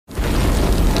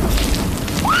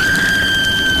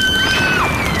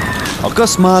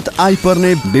अकस्मात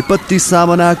आइपर्ने विपत्ति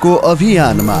सामनाको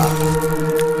अभियानमा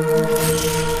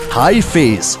हाई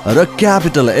फेस र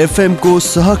क्यापिटल एफएम को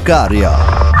सहकार्य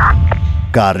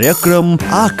कार्यक्रम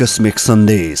आकस्मिक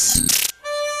सन्देश।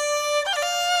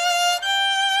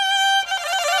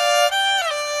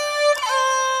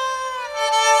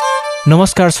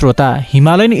 नमस्कार श्रोता,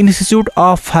 Himalayan institute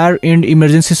of fire and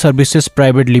emergency services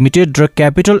private limited र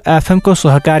क्यापिटल एफएम को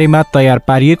सहकारीमा तयार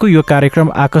पारिएको यो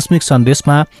कार्यक्रम आकस्मिक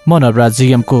सन्देशमा म नवराज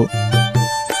जीएमको।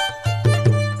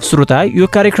 श्रोता, यो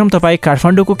कार्यक्रम तपाईँ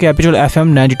काठमाडौँको क्यापिटल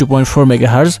एफएम 92.4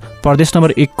 मेगाहर्ज, प्रदेश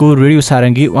नम्बर 1 को रेडियो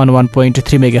सारङ्गी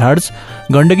 101.3 मेगाहर्ज,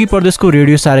 गण्डकी प्रदेशको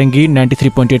रेडियो सारङ्गी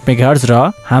 93.8 मेगाहर्ज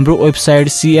र हाम्रो वेबसाइट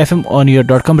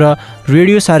cfmonyear.com र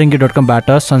रेडियो सारङ्गी.com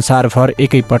बाट संसारभर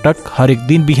एकैपटक हरेक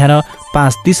दिन बिहान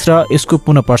 5:30 र यसको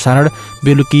पुनः प्रसारण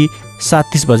बेलुकी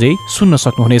 7:30 बजे सुन्न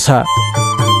सक्नुहुनेछ।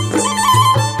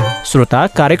 श्रोता,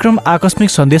 कार्यक्रम आकस्मिक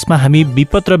सन्देशमा हामी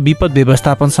विपद र विपद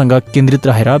व्यवस्थापनसँग केन्द्रित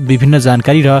रहेर विभिन्न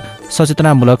जानकारी र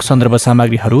सचेतनामूलक सन्दर्भ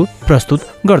सामग्रीहरू प्रस्तुत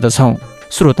गर्दछौँ।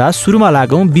 श्रोता, सुरुमा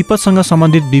लागौँ विपदसँग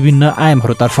सम्बन्धित विभिन्न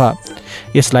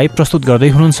आयामहरूतर्फ। यसलाई प्रस्तुत गर्दै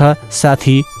हुनुहुन्छ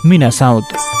साथी मिना साउद।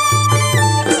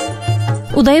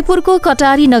 उदयपुरको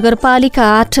कटारी नगरपालिका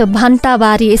 8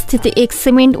 भान्टाबारी स्थित एक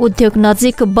सिमेन्ट उद्योग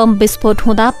नजिक बम विस्फोट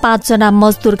हुँदा 5 जना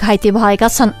मजदुर घाइते भएका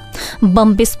छन्।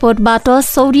 बम विस्फोटबाट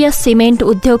सौर्य सिमेन्ट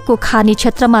उद्योगको खानी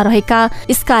क्षेत्रमा रहेका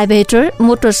स्काइभेटर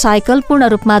मोटरसाइकल पूर्ण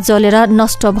रूपमा जलेर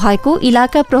नष्ट भएको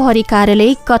इलाका प्रहरी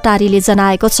कार्यालय कटारीले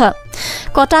जनाएको छ।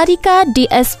 कटारीका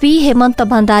डीएसपी हेमन्त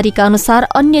भण्डारीका अनुसार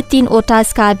अन्य 3वटा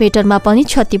स्काइभेटरमा पनि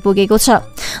क्षति पुगेको छ।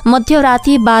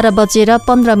 मध्यराती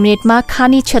 12:15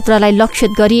 खानी क्षेत्रलाई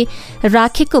लक्षित गरी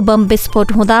राखेको बम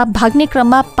विस्फोट हुँदा भाग्ने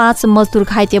क्रममा 5 मजदुर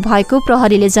घाइते भएको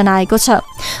प्रहरीले जनाएको छ।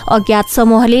 अज्ञात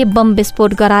समूहले बम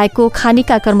विस्फोट गराएको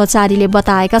खानीका कर्मचारीले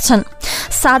बताएका छन्।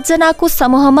 7 जनाको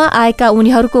समूहमा आएका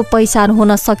उनीहरूको पहिचान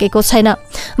हुन सकेको छैन।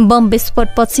 बम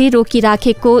विस्फोटपछि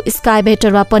रोकिराखेको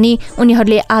स्काइभेटरमा पनि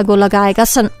उनीहरूले आगो लगाएका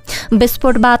छन्।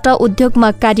 विस्फोटबाट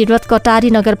उद्योगमा कार्यरत कटारी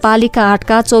नगरपालिका 8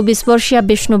 का 24 वर्षीय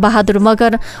विष्णु बहादुर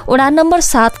मगर, वडा नम्बर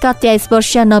 7 का 23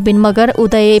 वर्षीय नवीन मगर,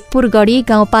 उदयपुरगढी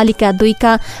गाउँपालिका 2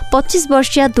 का 25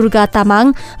 वर्षीय दुर्गा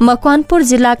तामाङ, मकवानपुर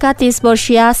जिल्लाका 23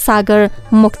 वर्षीय सागर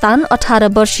मोक्तान, 18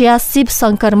 वर्षीय शिव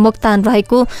शंकर मोक्तान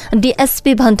रहेको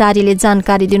डीएसपी भण्डारीले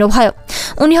जानकारी दिनुभयो।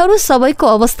 उनीहरू सबैको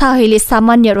अवस्था अहिले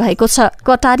सामान्य रहेको छ।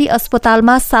 कटारी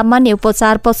अस्पतालमा सामान्य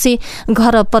उपचारपछि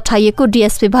घर पठाइएको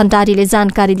डीएसपी भण्डारीले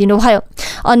जानकारी दिनुभयो।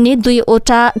 अन्य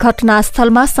 2वटा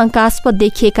घटनास्थलमा शंकास्पद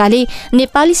देखिएकाले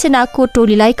नेपाली सेनाको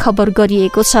टोलीलाई खबर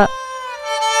गरिएको छ।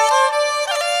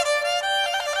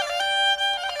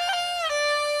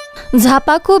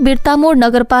 झापाको बिर्तामोड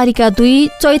नगरपालिका 2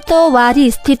 चैतवारी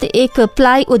स्थित एक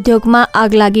प्लाइ उद्योगमा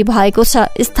आगलागी भएको छ।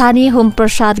 स्थानीय होम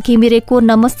प्रसाद घिमिरेको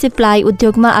नमस्ते प्लाइ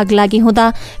उद्योगमा आगलागी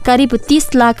हुँदा करिब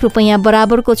 30 लाख रुपैयाँ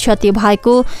बराबरको क्षति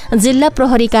भएको जिल्ला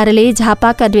प्रहरी कार्यालय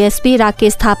झापाका डीएसपी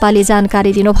राकेश थापाले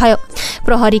जानकारी दिनुभयो।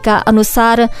 प्रहरीका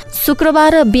अनुसार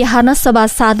शुक्रबार बिहान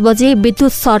 7:15 बजे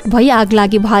विद्युत सर्ट भई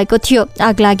आगलागी भएको थियो।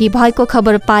 आगलागी भएको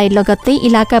खबर पाए लगत्तै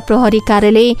इलाका प्रहरी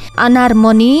कार्यालय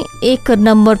अनारमनी 1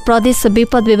 नम्बर प्रदेश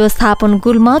विपद व्यवस्थापन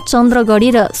गुल्म, चन्द्रगढी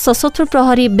र सशस्त्र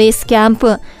प्रहरी बेस क्याम्प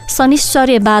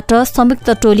शनिश्चर्यबाट संयुक्त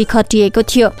टोली खटिएको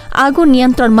थियो। आगो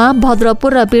नियन्त्रणमा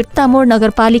भद्रपुर र बिर्तामोड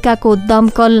नगरपालिकाको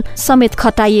दमकल समेत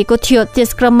खटाइएको थियो।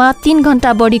 त्यसक्रममा 3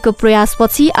 घण्टा बढीको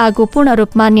प्रयासपछि आगो पूर्ण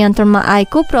रूपमा नियन्त्रणमा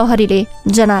आएको प्रहरीले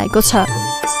जनाएको छ।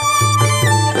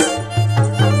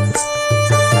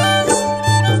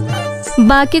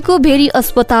 बाँकेको भेरी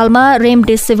अस्पतालमा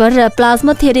रेमडेसिभिर र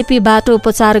प्लाज्मा थेरेपीबाट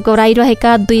उपचार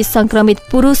गराइरहेका 2 संक्रमित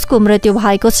पुरुषको मृत्यु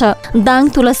भएको छ। दाङ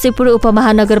तुलसीपुर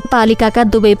उपमहानगरपालिकाका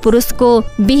 2 पुरुषको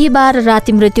बिहिबार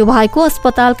राति मृत्यु भएको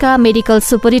अस्पतालका मेडिकल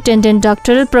सुपरिन्टेन्डेन्ट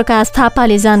डाक्टर प्रकाश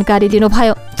थापाले जानकारी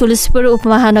दिनुभयो। तुलसीपुर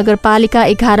उपमहानगरपालिका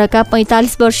 11 का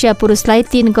 45 वर्षीय पुरुषलाई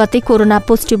 3 गते कोरोना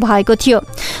पुष्टि भएको थियो।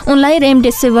 उनलाई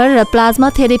रेमडेसिभिर र प्लाज्मा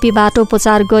थेरेपीबाट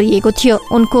उपचार गरिएको थियो।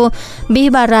 उनको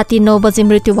बिहिबार राति 9 बजे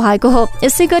मृत्यु भएको हो।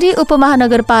 यसैगरी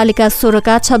उपमहानगरपालिका 16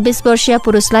 का 26 वर्षीय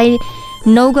पुरुषलाई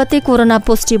 9 गते कोरोना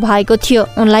पुष्टि भएको थियो।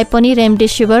 उनलाई पनि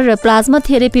रेमडेसिभिर र प्लाज्मा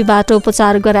थेरेपीबाट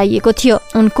उपचार गराइएको थियो।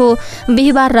 उनको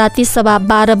बिहिबार राति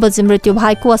 12:15 बजे मृत्यु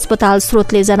भएको अस्पताल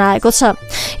स्रोतले जनाएको छ।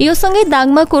 यो सँगै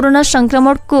दाङमा कोरोना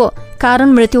संक्रमणको कारण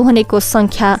मृत्यु हुनेको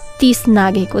संख्या 30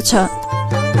 नागेको छ।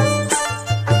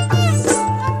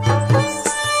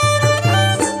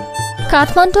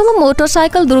 काठमाडौँमा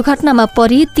मोटरसाइकल दुर्घटनामा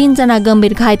परि 3 जना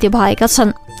गम्भीर घाइते भएका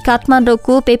छन्।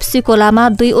 काठमाडौँको पेप्सीकोलामा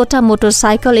 2वटा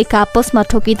मोटरसाइकल एक आपसमा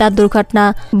ठोकिँदा दुर्घटना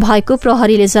भएको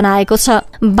प्रहरीले जनाएको छ।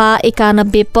 बा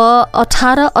 91 प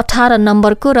 1818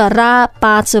 नम्बरको र रा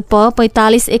 5 प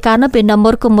 4591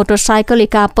 नम्बरको मोटरसाइकल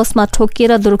एक आपसमा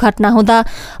ठोकिएर दुर्घटना हुँदा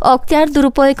अख्तियार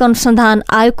दुरूपयोग अनुसन्धान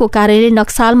आयोगको कार्यालय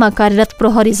नक्सालमा कार्यरत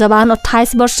प्रहरी जवान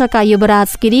 28 वर्षका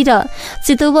युवराज गिरी र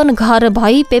चितवन घर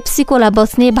भई पेप्सीकोला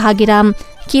बस्ने भागीराम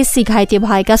केसी घाइते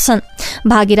भएका छन्।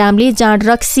 भागीरामले जाँड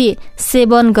रक्सी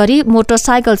सेवन गरी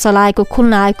मोटरसाइकल चलाएको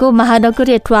खुल्न आएको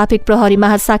महानगरीय ट्राफिक प्रहरी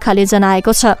महाशाखाले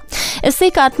जनाएको छ। यसै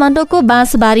काठमाडौँको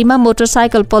बाँसबारीमा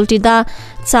मोटरसाइकल पल्टिँदा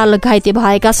चालक घाइते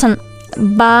भएका छन्।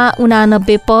 बा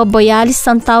 89 प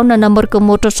 4257 नम्बरको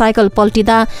मोटरसाइकल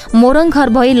पल्टिँदा मोरङ घर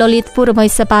भई ललितपुर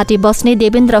भैंसपाटी बस्ने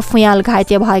देवेन्द्र फुयाल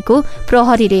घाइते भएको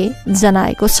प्रहरीले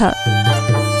जनाएको छ।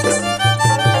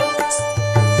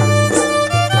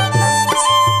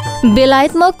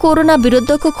 बेलायतमा कोरोना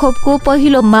विरुद्धको खोपको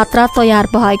पहिलो मात्रा तयार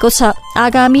भएको छ।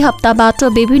 आगामी हप्ताबाट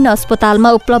विभिन्न अस्पतालमा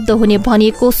उपलब्ध हुने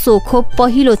भनिएको सो खोप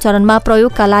पहिलो चरणमा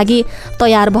प्रयोगका लागि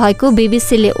तयार भएको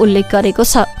बीबीसीले उल्लेख गरेको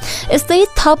छ। यस्तै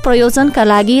थप प्रयोजनका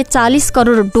लागि 40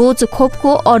 करोड डोज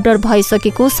खोपको अर्डर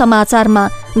भइसकेको समाचारमा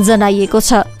जनाइएको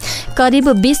छ। करिब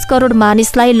 20 करोड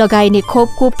मानिसलाई लगाइने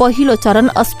खोपको पहिलो चरण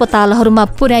अस्पतालहरूमा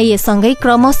पुर्याइएसँगै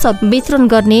क्रमशः वितरण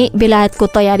गर्ने बेलायतको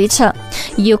तयारी छ।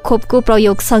 यो खोपको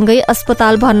प्रयोगसँगै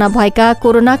अस्पताल भर्ना भएका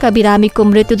कोरोनाका बिरामीको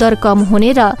मृत्युदर कम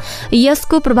हुने र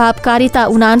यसको प्रभावकारिता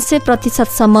 79%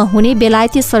 सम्म हुने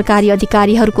बेलायती सरकारी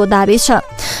अधिकारीहरूको दावी छ।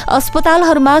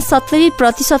 अस्पतालहरूमा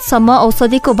 70% सम्म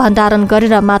औषधिको भण्डारण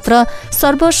गरेर मात्र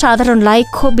सर्वसाधारणलाई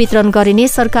खोप वितरण गरिने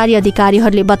सरकारी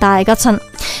अधिकारीहरूले बताएका छन्।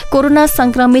 कोरोना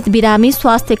संक्रमित बिरामी,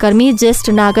 स्वास्थ्यकर्मी, ज्येष्ठ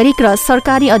नागरिक र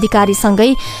सरकारी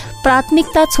अधिकारीसँगै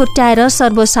प्राथमिकता छुट्याएर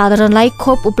सर्वसाधारणलाई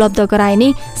खोप उपलब्ध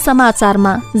गराइने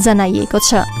समाचारमा जनाइएको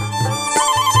छ।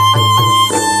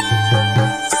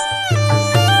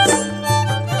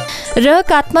 र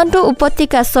काठमाडौँ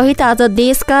उपत्यका सहित आज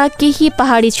देशका केही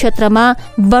पहाडी क्षेत्रमा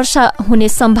वर्षा हुने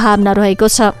सम्भावना रहेको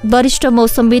छ। वरिष्ठ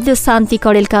मौसमविद शान्ति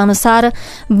कडेलका अनुसार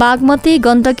बागमती,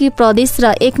 गण्डकी प्रदेश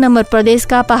र 1 नम्बर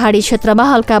प्रदेशका पहाडी क्षेत्रमा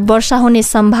हल्का वर्षा हुने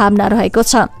सम्भावना रहेको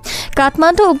छ।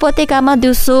 काठमाडौँ उपत्यकामा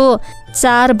दिउँसो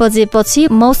 4 बजेपछि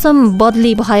मौसम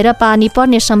बदली भएर पानी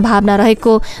पर्ने सम्भावना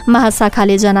रहेको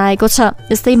महाशाखाले जनाएको छ।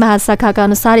 यस्तै महाशाखाका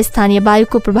अनुसार स्थानीय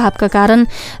वायुको प्रभावका कारण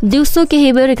दिउँसो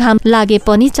केही बेर घाम लागे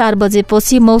पनि 4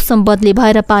 बजेपछि मौसम बदली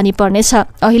भएर पानी पर्नेछ।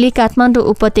 अहिले काठमाडौँ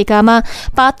उपत्यकामा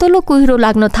पातलो कुहिरो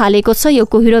लाग्न थालेको छ। यो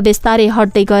कुहिरो बिस्तारै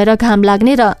हट्दै गएर घाम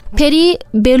लाग्ने र फेरि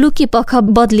बेलुकी पख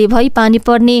बदली भई पानी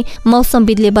पर्ने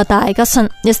मौसमविदले बताएका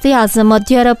छन्। यस्तै आज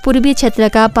मध्य र पूर्वी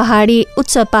क्षेत्रका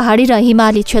उच्च पहाडी र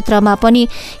हिमाली क्षेत्रमा पनि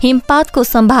हिमपातको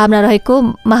सम्भावना रहेको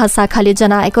महाशाखाले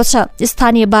जनाएको छ।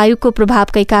 स्थानीय वायुको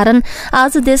प्रभावकै कारण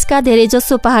आज देशका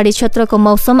धेरैजसो पहाडी क्षेत्रको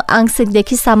मौसम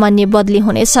आंशिकदेखि सामान्य बदली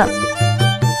हुनेछ।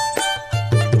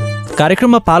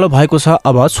 कार्यक्रममा पालो भएको छ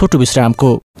अब छोटो विश्रामको।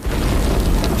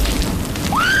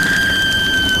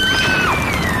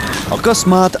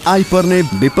 अकस्मात आइपर्ने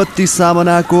विपत्ति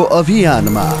सामनाको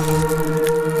अभियानमा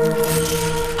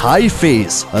हाई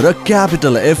फेस र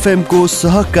क्यापिटल एफएम को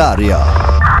सहकार्य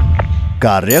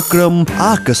कार्यक्रम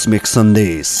आकस्मिक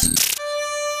सन्देश।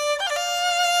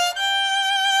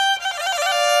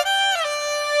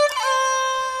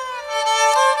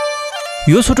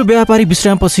 यो छोटो व्यापारी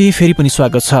विश्रामपछि फेरि पनि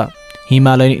स्वागत छ।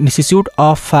 Himalayan institute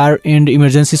of fire and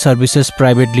emergency services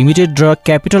private limited र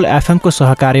क्यापिटल एफएम को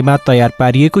सहकार्यमा तयार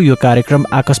पारिएको यो कार्यक्रम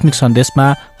आकस्मिक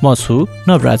सन्देशमा म छु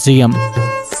नवराजियम।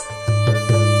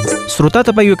 श्रोता,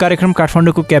 तपाईँ यो कार्यक्रम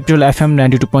काठमाडौँको क्यापिटल एफएम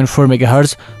 92.4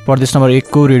 मेगाहर्ज, प्रदेश नम्बर 1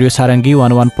 को रेडियो सारङ्गी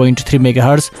 101.3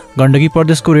 मेगाहर्ज, गण्डकी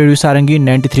प्रदेशको रेडियो सारङ्गी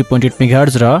 93.8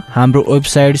 मेगाहर्ज र हाम्रो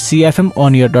वेबसाइट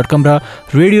cfmoneer.com र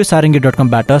रेडियो सारङ्गी.com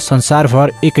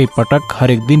संसारभर एकैपटक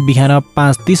हरेक दिन बिहान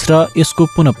 5:30 र यसको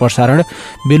पुनः प्रसारण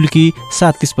बेलुकी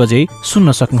 7:30 बजे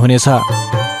सुन्न सक्नुहुनेछ।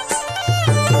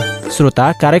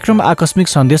 श्रोता, कार्यक्रम आकस्मिक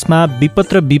सन्देशमा विपद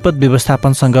र विपद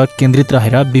व्यवस्थापनसँग केन्द्रित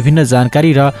रहेर विभिन्न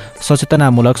जानकारी र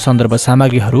सचेतनामूलक सन्दर्भ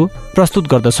सामग्रीहरू प्रस्तुत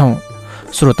गर्दछौँ।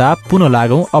 श्रोता, पुनः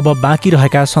लागौं अब बाँकी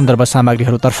रहेका सन्दर्भ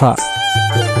सामग्रीहरूतर्फ।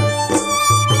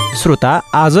 श्रोता,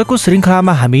 आजको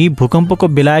श्रृङ्खलामा हामी भूकम्पको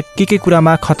बेला के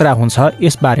कुरामा खतरा हुन्छ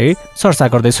यसबारे चर्चा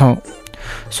गर्दैछौँ।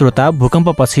 श्रोता,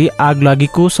 भूकम्पपछि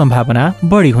आगलागीको सम्भावना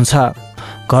बढी हुन्छ।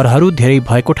 घरहरू धेरै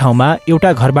भएको ठाउँमा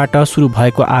एउटा घरबाट सुरु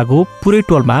भएको आगो पुरै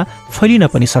टोलमा फैलिन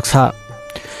पनि सक्छ।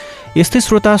 यस्तै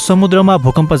श्रोता, समुद्रमा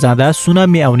भूकम्प जाँदा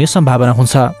सुनामी आउने सम्भावना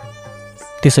हुन्छ।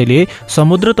 त्यसैले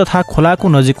समुद्र तथा खोलाको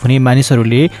नजिक हुने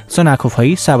मानिसहरूले चनाखो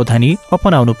भई सावधानी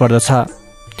अपनाउनु पर्दछ।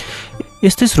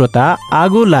 यस्तै श्रोता,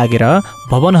 आगो लागेर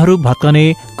भवनहरू भत्कने,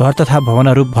 घर तथा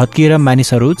भवनहरू भत्किएर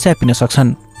मानिसहरू च्यापिन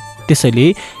सक्छन्। त्यसैले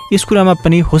यस कुरामा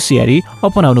पनि होसियारी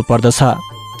अपनाउनु पर्दछ।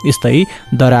 यस्तै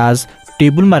दराज,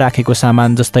 टेबुलमा राखेको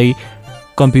सामान जस्तै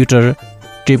कम्प्युटर,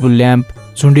 टेबुल ल्याम्प,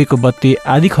 झुन्डेको बत्ती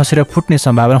आदि खसेर फुट्ने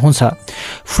सम्भावना हुन्छ।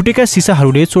 फुटेका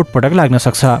सिसाहरूले चोटपटक लाग्न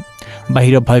सक्छ।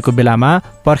 बाहिर भएको बेलामा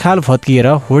पर्खाल भत्किएर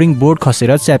होर्डिङ बोर्ड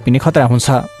खसेर च्यापिने खतरा हुन्छ।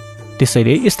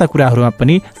 त्यसैले यस्ता कुराहरूमा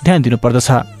पनि ध्यान दिनुपर्दछ।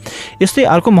 यस्तै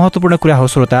अर्को महत्त्वपूर्ण कुरा हो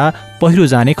श्रोता, पहिरो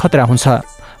जाने खतरा हुन्छ।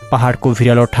 पहाडको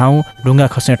भिरालो ठाउँ, ढुङ्गा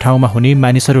खस्ने ठाउँमा हुने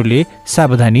मानिसहरूले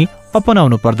सावधानी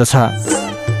अपनाउनु पर्दछ।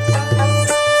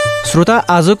 श्रोता,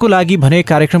 आजको लागि भने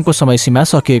कार्यक्रमको समय सीमा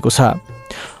सकिएको छ।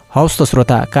 हवस् त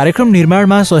श्रोता, कार्यक्रम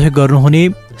निर्माणमा सहयोग गर्नुहुने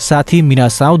साथी मिना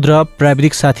साउद र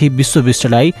प्राविधिक साथी विश्व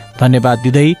विष्टलाई धन्यवाद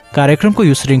दिँदै कार्यक्रमको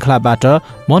यो श्रृङ्खलाबाट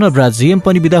म नवराज जीएम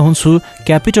पनि बिदा हुन्छु।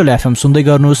 क्यापिटल एफएम सुन्दै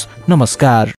गर्नुहोस्। नमस्कार।